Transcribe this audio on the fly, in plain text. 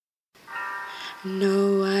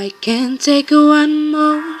No, I can't take one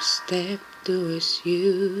more step towards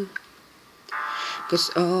you, 'cause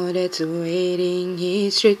all that's waiting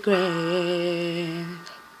is regret.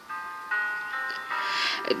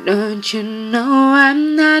 Don't you know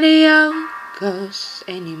I'm not your cause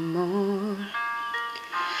anymore?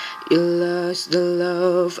 You lost the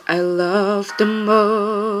love I loved the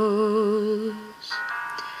most.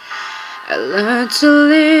 I learned to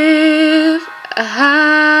live a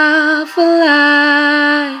half a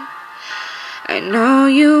life. I know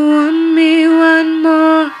you want me one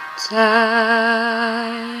more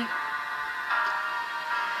time.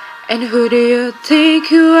 And who do you think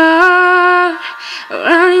you are?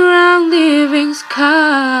 Running around leaving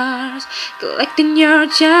scars, collecting your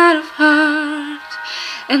jar of hearts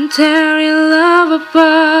and tearing love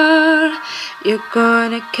apart. You're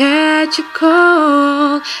gonna catch a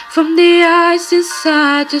cold from the ice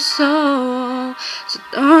inside your soul. So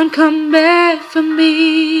don't come back for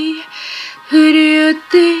me. Who do you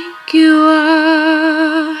think you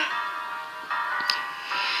are?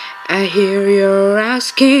 I hear you're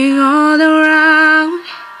asking all around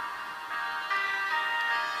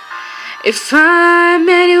if I'm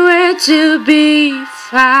anywhere to be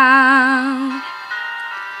found.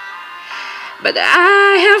 But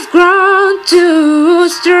I have grown too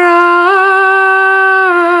strong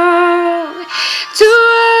to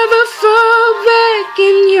ever fall back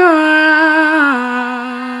in your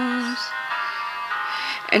arms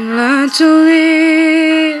and learn to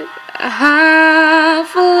live a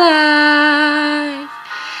half a life.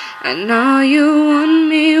 I know you want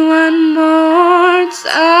me one more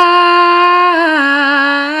time.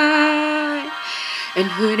 And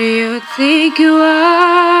who do you think you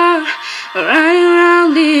are? Running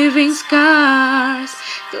around leaving scars,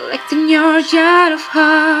 collecting your jar of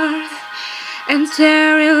heart and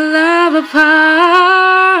tearing love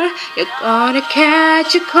apart. You're gonna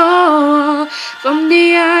catch a cold from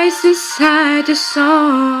the ice inside your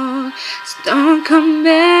soul. So don't come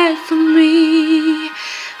back for me.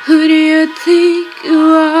 Who do you think you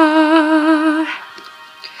are?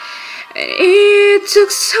 And it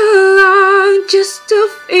took so long just to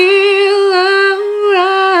feel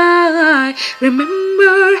alright.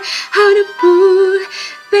 Remember how to put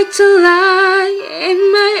back the light in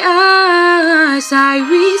my eyes. I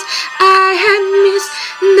wish I had missed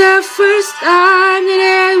the first time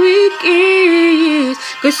that we kissed,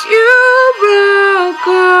 'cause you broke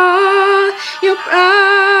all your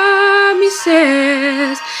promises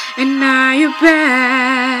and now you're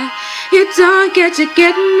back. You don't get to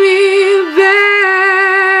get me back.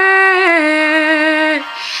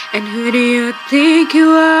 And who do you think you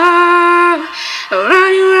are?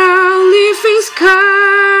 Running around leaving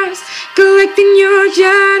scars, collecting your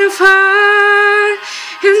jar of heart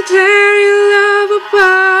and tearing love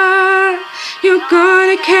apart. You're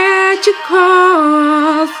gonna catch a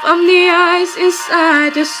cold from the ice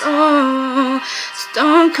inside your soul. So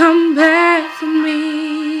don't come back for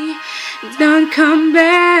me. Don't come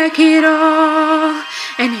back at all.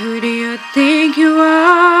 And who do you think you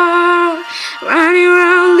are? Running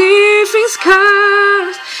around leaving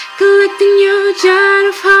scars, collecting your jar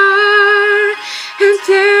of heart and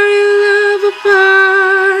tearing love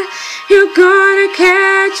apart. You're gonna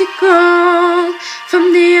catch a cold from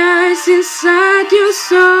the ice inside your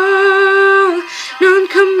soul. Don't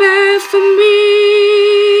come back for me.